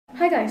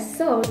Hi guys,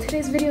 so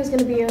today's video is going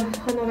to be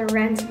another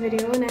rant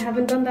video, and I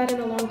haven't done that in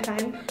a long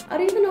time. I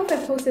don't even know if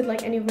I posted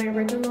like any of my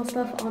original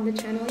stuff on the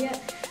channel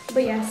yet.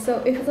 But yeah,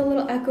 so if it's a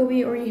little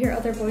echoey or you hear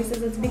other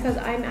voices, it's because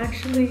I'm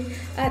actually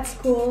at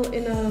school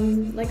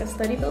in like a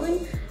study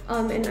building,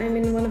 and I'm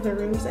in one of the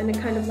rooms and it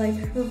kind of like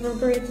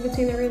reverberates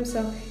between the rooms.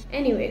 So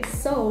anyways,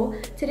 so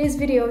today's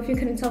video, if you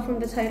couldn't tell from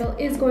the title,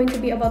 is going to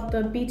be about the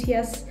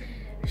BTS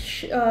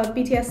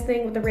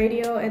thing with the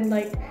radio, and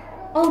like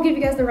I'll give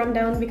you guys the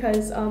rundown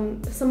because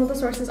some of the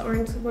sources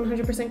aren't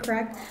 100%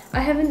 correct. I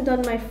haven't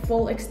done my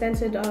full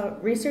extensive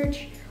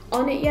research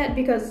on it yet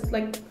because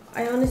like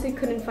I honestly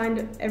couldn't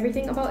find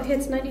everything about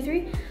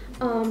Hits93,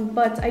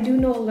 but I do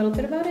know a little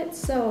bit about it.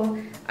 So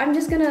I'm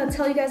just gonna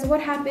tell you guys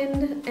what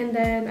happened and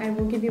then I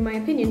will give you my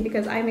opinion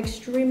because I'm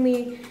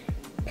extremely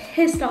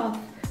pissed off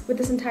with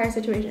this entire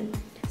situation.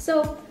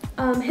 So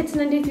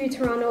Hits93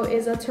 Toronto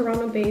is a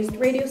Toronto-based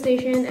radio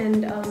station,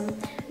 and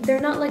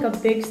they're not like a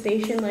big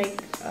station like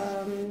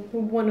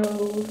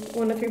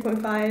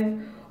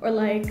 103.5 or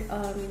like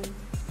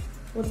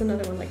what's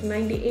another one, like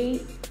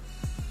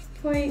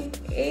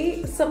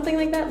 98.8, something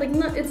like that. Like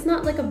it's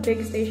not like a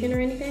big station or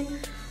anything.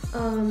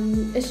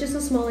 It's just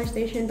a smaller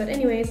station. But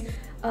anyways,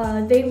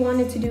 they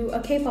wanted to do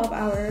a K-pop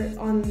hour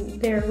on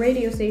their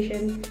radio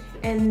station,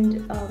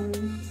 and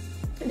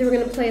they were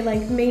gonna play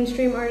like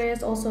mainstream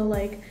artists, also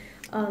like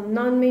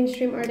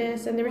non-mainstream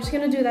artists, and they were just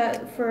gonna do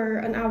that for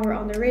an hour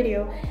on the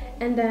radio.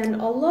 And then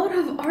a lot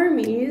of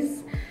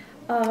armies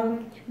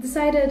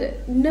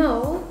decided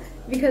no,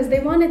 because they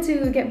wanted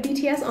to get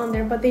BTS on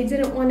there, but they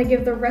didn't want to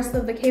give the rest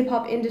of the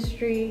K-pop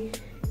industry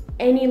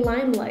any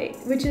limelight,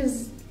 which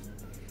is,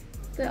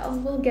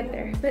 we'll get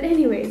there. But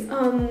anyways,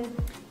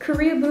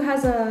 Koreaboo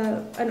has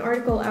an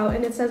article out,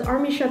 and it says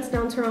Army shuts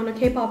down Toronto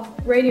K-pop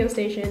radio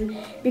station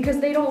because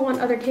they don't want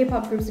other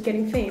K-pop groups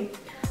getting fame.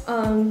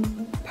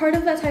 Part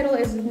of that title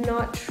is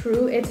not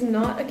true. It's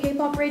not a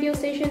K-pop radio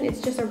station. It's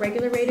just a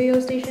regular radio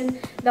station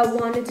that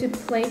wanted to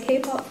play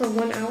K-pop for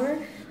 1 hour.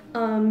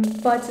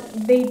 But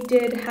they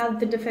did have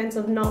the defense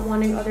of not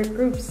wanting other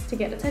groups to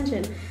get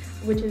attention,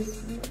 which is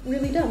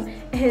really dumb.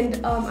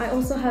 And I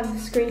also have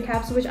screen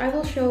caps, which I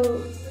will show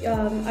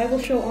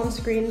on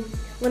screen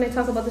when I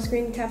talk about the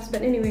screen caps.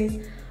 But anyways,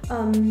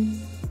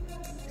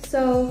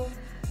 so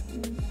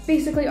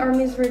basically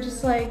armies were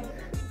just like,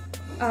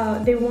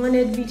 they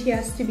wanted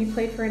BTS to be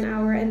played for an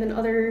hour, and then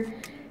other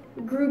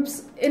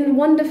groups, in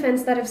one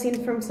defense that I've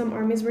seen from some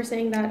armies, were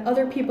saying that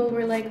other people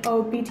were like,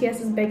 oh,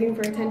 BTS is begging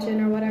for attention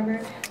or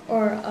whatever,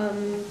 or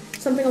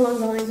something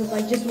along the lines of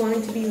like just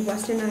wanting to be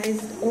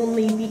westernized,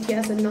 only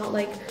BTS and not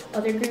like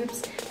other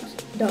groups.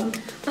 Dumb.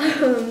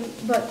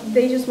 But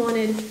they just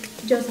wanted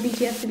just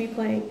BTS to be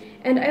playing.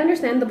 And I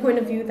understand the point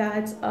of view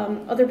that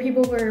other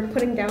people were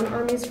putting down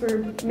armies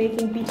for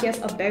making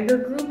BTS a beggar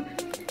group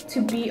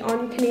to be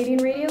on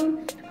Canadian radio,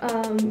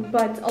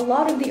 but a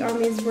lot of the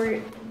armies were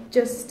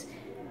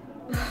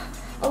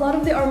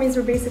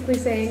basically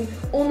saying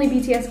only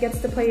BTS gets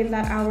to play in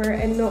that hour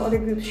and no other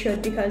groups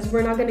should, because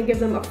we're not going to give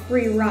them a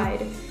free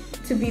ride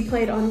to be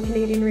played on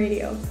Canadian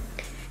radio.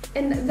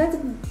 And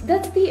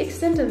that's the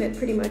extent of it,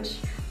 pretty much.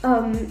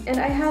 And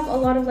I have a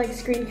lot of like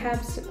screen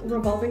caps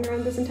revolving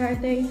around this entire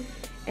thing,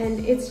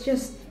 and it's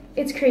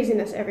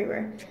craziness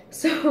everywhere.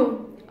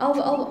 So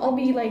I'll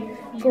be like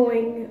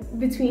going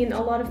between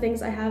a lot of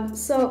things I have.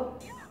 So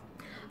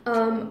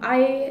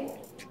I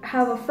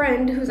have a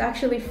friend who's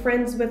actually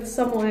friends with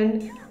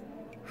someone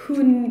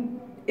who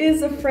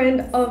is a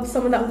friend of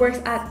someone that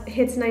works at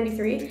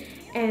Hits93,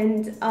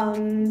 and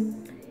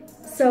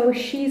so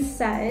she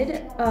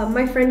said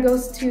my friend who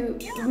goes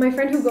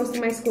to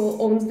my school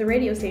owns the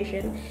radio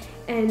station,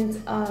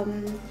 and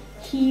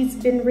he's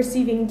been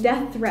receiving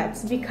death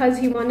threats because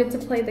he wanted to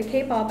play the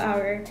K-pop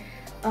hour.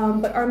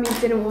 But armies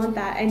didn't want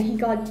that, and he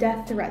got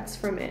death threats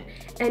from it.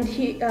 And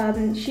she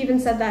even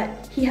said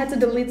that he had to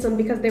delete some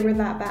because they were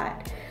that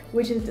bad,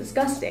 which is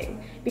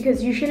disgusting,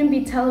 because you shouldn't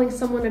be telling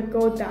someone to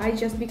go die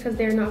just because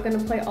they're not going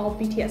to play all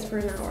BTS for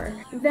an hour.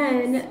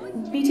 Then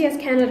BTS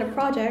Canada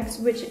Projects,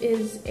 which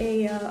is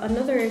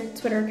another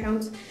Twitter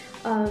account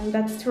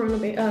that's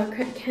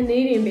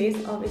Canadian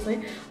based,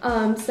 obviously,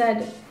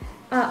 said,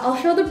 I'll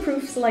show the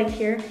proofs like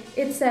here.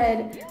 It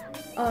said,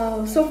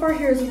 so far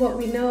here's what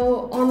we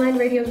know. Online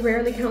radios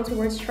rarely count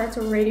towards charts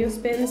or radio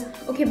spins.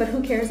 Okay, but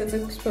who cares? It's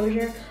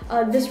exposure.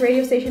 This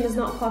radio station is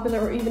not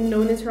popular or even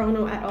known in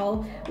Toronto at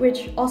all,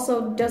 which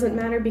also doesn't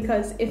matter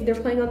because if they're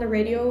playing on the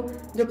radio,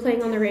 they're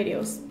playing on the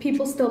radios.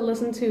 People still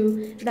listen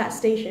to that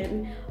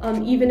station,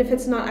 even if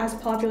it's not as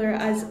popular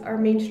as our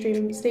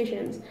mainstream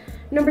stations.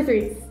 Number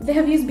 3, they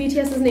have used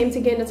BTS's name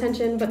to gain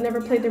attention but never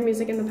played their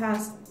music in the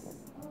past.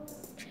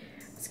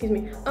 Excuse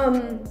me.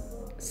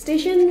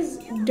 Stations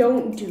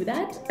don't do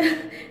that.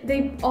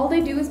 All they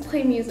do is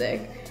play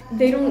music.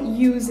 They don't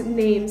use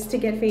names to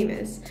get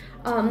famous.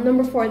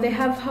 Number 4, they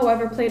have,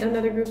 however, played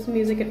another group's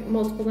music at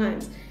multiple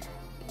times.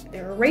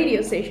 They're a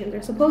radio station.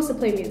 They're supposed to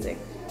play music.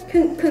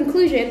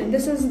 Conclusion,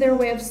 this is their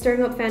way of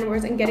stirring up fan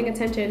wars and getting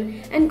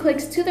attention and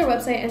clicks to their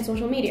website and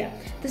social media.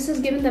 This has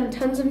given them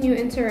tons of new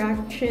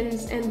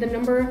interactions, and the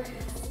number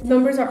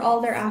Numbers are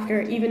all they're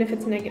after, even if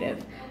it's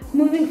negative.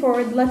 Moving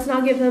forward, let's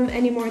not give them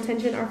any more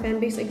attention. Our fan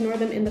base ignored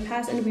them in the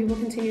past, and we will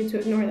continue to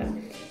ignore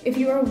them. If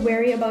you are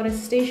wary about a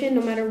station,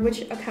 no matter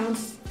which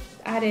accounts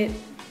at it,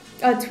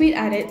 tweet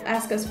at it,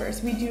 ask us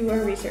first. We do our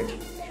research.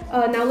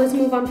 Now let's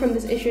move on from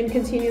this issue and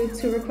continue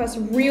to request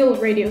real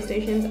radio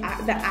stations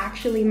that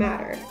actually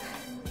matter.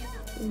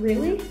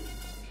 Really?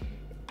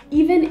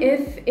 Even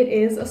if it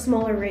is a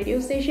smaller radio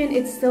station,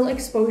 it's still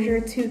exposure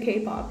to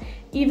K-pop.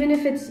 Even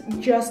if it's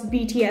just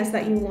BTS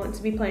that you want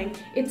to be playing,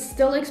 it's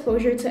still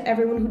exposure to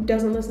everyone who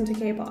doesn't listen to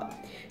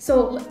K-pop.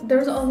 So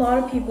there's a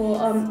lot of people,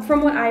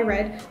 from what I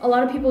read, a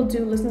lot of people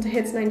do listen to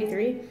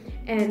Hits93,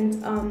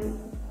 and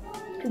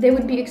they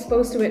would be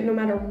exposed to it no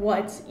matter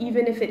what,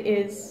 even if it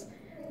is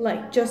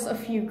like just a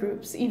few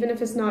groups, even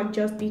if it's not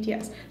just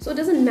BTS. So it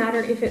doesn't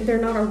matter if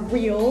they're not a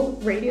real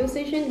radio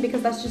station,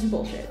 because that's just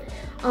bullshit.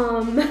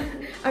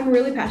 I'm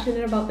really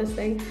passionate about this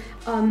thing.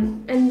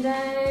 And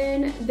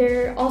then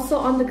they're also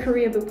on the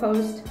Koreaboo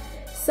post,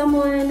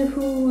 someone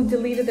who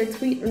deleted their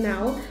tweet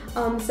now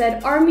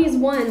said, "Armies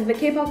won, the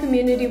K-pop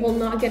community will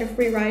not get a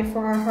free ride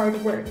for our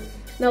hard work."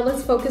 Now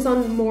let's focus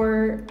on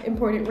more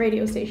important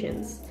radio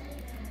stations.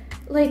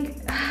 Like,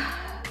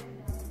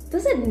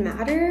 does it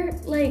matter?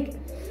 Like,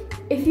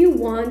 if you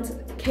want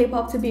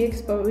K-pop to be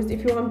exposed,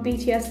 if you want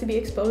BTS to be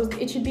exposed,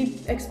 it should be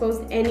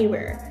exposed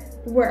anywhere,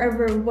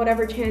 wherever,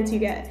 whatever chance you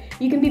get.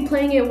 You can be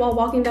playing it while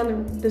walking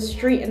down the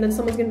street, and then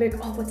someone's gonna be like,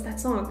 "Oh, what's that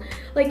song?"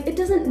 Like, it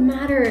doesn't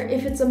matter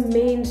if it's a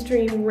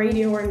mainstream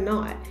radio or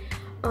not.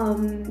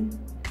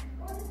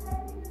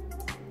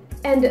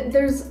 And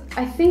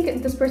I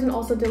think this person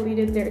also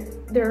deleted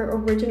their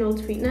original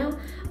tweet now,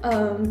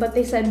 but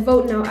they said,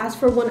 "Vote now, ask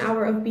for 1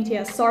 hour of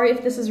BTS. Sorry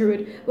if this is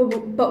rude,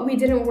 but we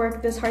didn't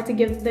work this hard to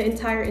give the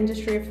entire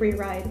industry a free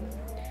ride."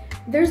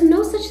 There's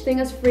no such thing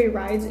as free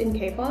rides in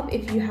K-pop,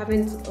 if you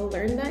haven't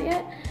learned that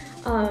yet.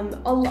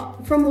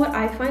 From what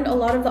I find, a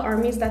lot of the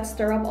armies that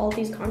stir up all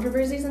these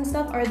controversies and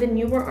stuff are the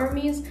newer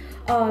armies,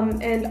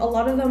 and a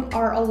lot of them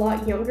are a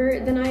lot younger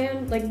than I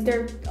am. Like,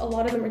 a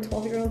lot of them are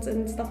 12-year-olds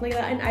and stuff like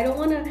that, and I don't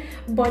want to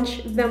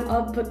bunch them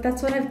up, but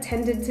that's what I've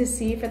tended to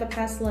see for the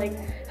past, like,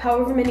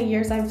 however many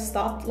years I've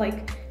stopped,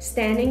 like,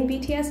 standing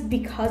BTS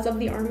because of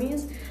the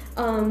armies.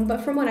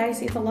 But from what I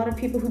see, it's a lot of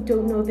people who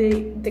don't know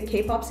the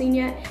K-pop scene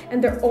yet,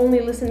 and they're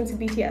only listening to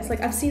BTS.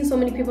 Like, I've seen so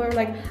many people are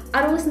like,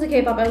 "I don't listen to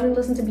K-pop, I only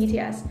listen to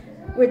BTS,"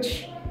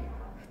 which,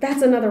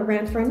 that's another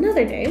rant for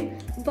another day.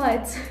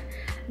 But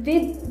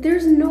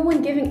there's no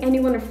one giving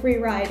anyone a free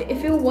ride.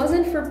 If it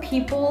wasn't for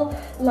people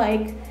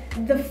like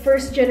the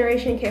first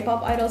generation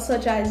K-pop idols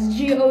such as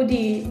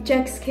GOD,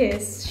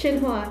 Jexkiss,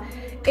 Shinhwa,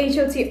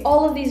 HOT,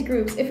 all of these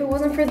groups, if it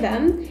wasn't for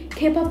them,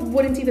 K-pop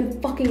wouldn't even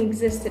fucking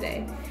exist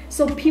today.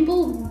 So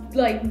people,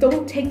 like,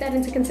 don't take that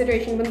into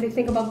consideration when they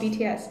think about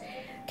BTS.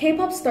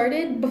 K-pop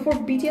started before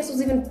BTS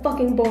was even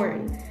fucking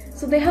born.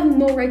 So they have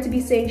no right to be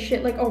saying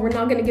shit like, "Oh, we're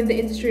not gonna give the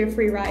industry a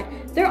free ride."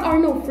 There are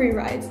no free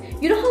rides.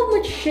 You know how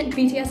much shit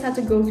BTS had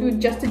to go through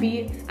just to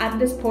be at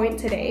this point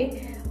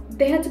today?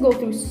 They had to go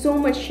through so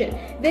much shit.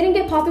 They didn't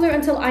get popular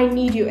until "I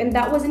Need You," and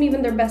that wasn't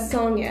even their best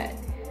song yet.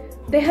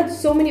 They had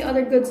so many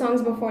other good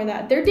songs before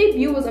that. Their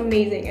debut was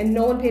amazing and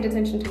no one paid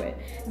attention to it.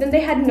 Then they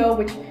had No,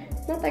 which,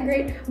 not that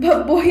great,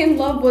 but Boy in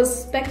Love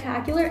was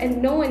spectacular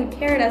and no one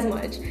cared as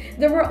much.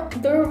 There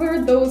were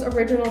those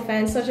original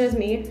fans, such as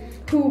me,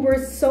 who were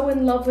so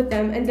in love with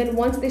them, and then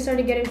once they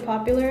started getting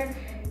popular,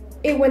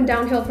 it went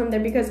downhill from there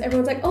because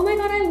everyone's like, "Oh my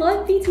god, I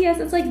love BTS."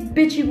 It's like,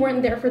 bitch, you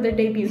weren't there for their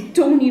debut.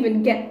 Don't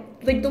even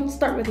don't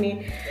start with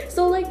me.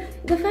 So, like,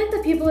 the fact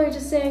that people are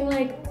just saying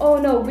like,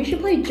 "Oh no, we should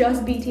play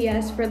just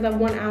BTS for the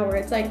 1 hour,"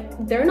 it's like,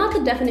 they're not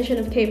the definition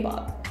of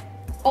K-pop.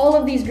 All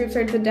of these groups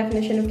are the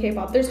definition of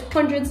K-pop. There's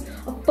hundreds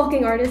of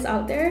fucking artists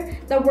out there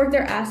that work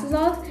their asses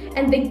off,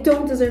 and they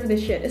don't deserve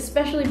this shit,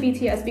 especially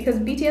BTS, because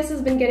BTS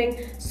has been getting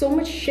so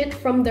much shit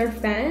from their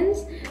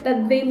fans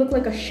that they look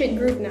like a shit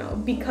group now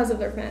because of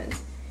their fans.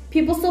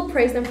 People still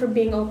praise them for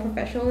being all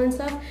professional and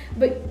stuff,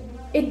 but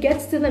it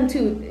gets to them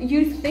too.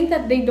 You think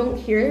that they don't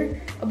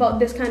hear about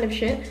this kind of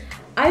shit?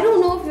 I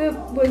don't know if it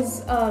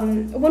was,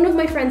 one of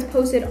my friends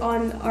posted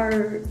on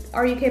our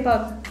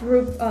K-pop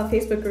group,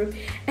 Facebook group,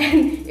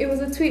 and it was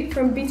a tweet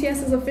from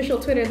BTS's official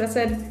Twitter that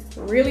said,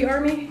 "Really,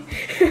 ARMY?"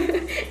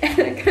 And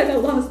I kind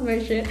of lost my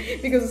shit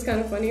because it's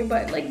kind of funny,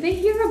 but like, they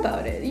hear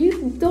about it.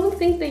 You don't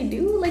think they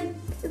do? Like,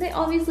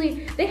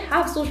 they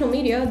have social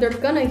media, they're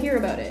gonna hear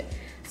about it.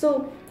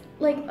 So,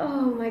 like,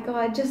 oh my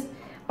god, just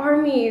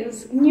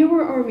armies,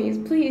 newer armies,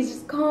 please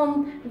just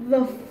calm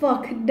the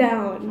fuck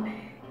down.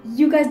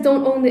 You guys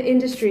don't own the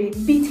industry.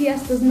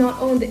 BTS does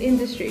not own the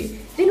industry.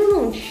 They don't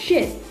own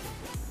shit,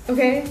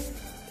 okay?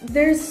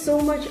 There's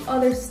so much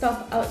other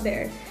stuff out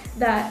there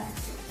that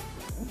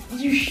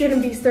you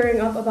shouldn't be stirring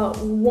up about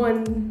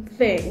one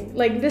thing.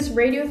 Like, this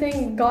radio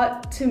thing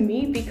got to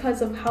me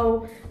because of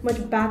how much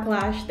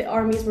backlash the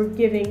armies were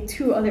giving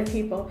to other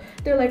people.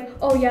 They're like,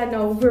 "Oh yeah,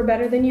 no, we're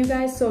better than you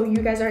guys, so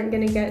you guys aren't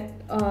gonna get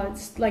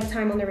like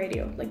time on the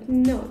radio." Like,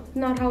 no,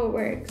 not how it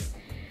works.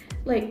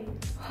 Like,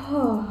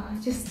 oh,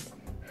 just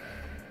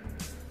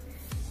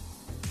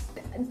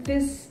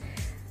this,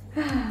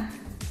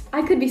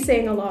 I could be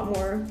saying a lot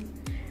more,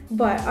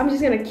 but I'm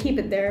just gonna keep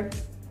it there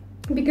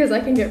because I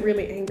can get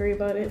really angry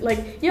about it.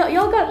 Like,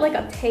 y'all got like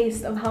a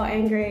taste of how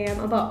angry I am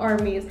about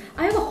armies.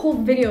 I have a whole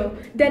video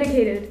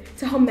dedicated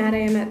to how mad I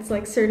am at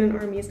like certain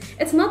armies.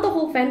 It's not the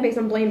whole fan base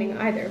I'm blaming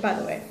either, by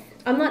the way.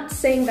 I'm not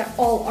saying that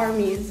all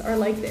armies are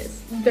like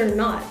this. They're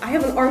not. I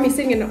have an army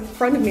sitting in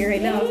front of me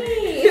right now.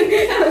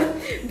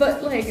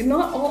 But like,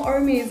 not all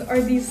armies are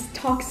these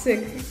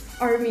toxic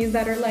armies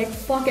that are like,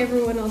 fuck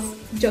everyone else,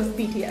 just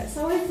BTS.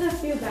 So it's the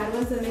few bad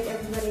ones that make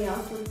everybody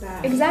else look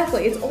bad.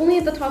 Exactly. It's only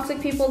the toxic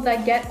people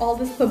that get all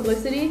this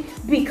publicity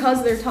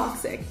because they're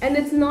toxic. And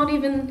it's not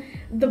even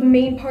the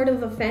main part of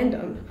the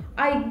fandom.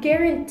 I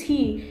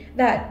guarantee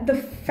that the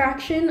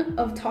fraction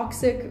of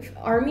toxic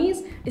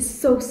armies is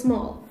so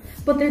small.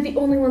 But they're the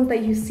only ones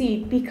that you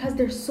see because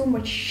there's so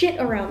much shit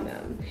around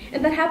them.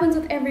 And that happens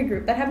with every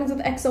group. That happens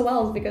with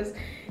XOLs because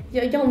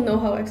y'all know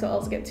how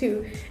XOLs get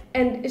too.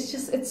 And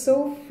it's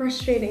so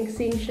frustrating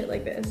seeing shit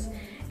like this.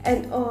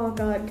 And oh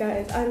god,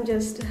 guys, I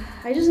just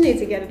need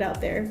to get it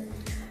out there.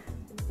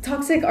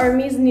 Toxic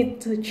armies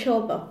need to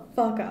chill the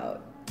fuck out.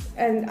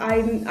 And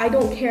I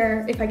don't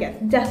care if I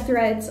get death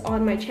threats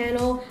on my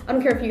channel. I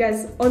don't care if you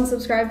guys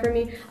unsubscribe from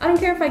me. I don't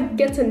care if I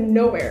get to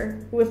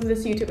nowhere with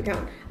this YouTube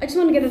account. I just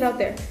want to get it out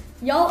there.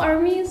 Y'all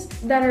armies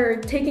that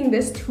are taking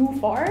this too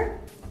far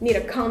need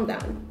to calm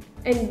down.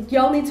 And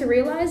y'all need to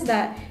realize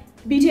that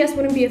BTS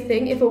wouldn't be a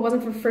thing if it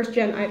wasn't for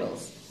first-gen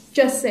idols.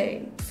 Just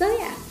saying. So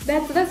yeah,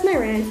 that's my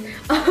rant.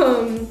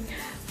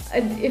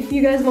 If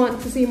you guys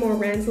want to see more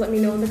rants, let me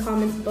know in the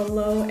comments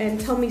below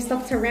and tell me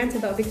stuff to rant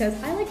about because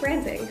I like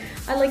ranting.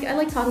 I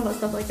like talking about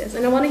stuff like this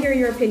and I want to hear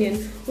your opinion.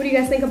 What do you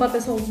guys think about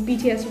this whole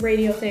BTS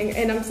radio thing?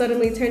 And I'm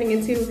suddenly turning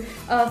into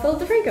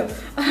Philip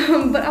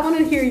DeFranco. But I want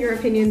to hear your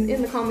opinion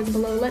in the comments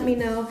below. Let me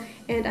know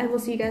and I will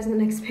see you guys in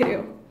the next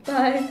video.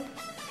 Bye!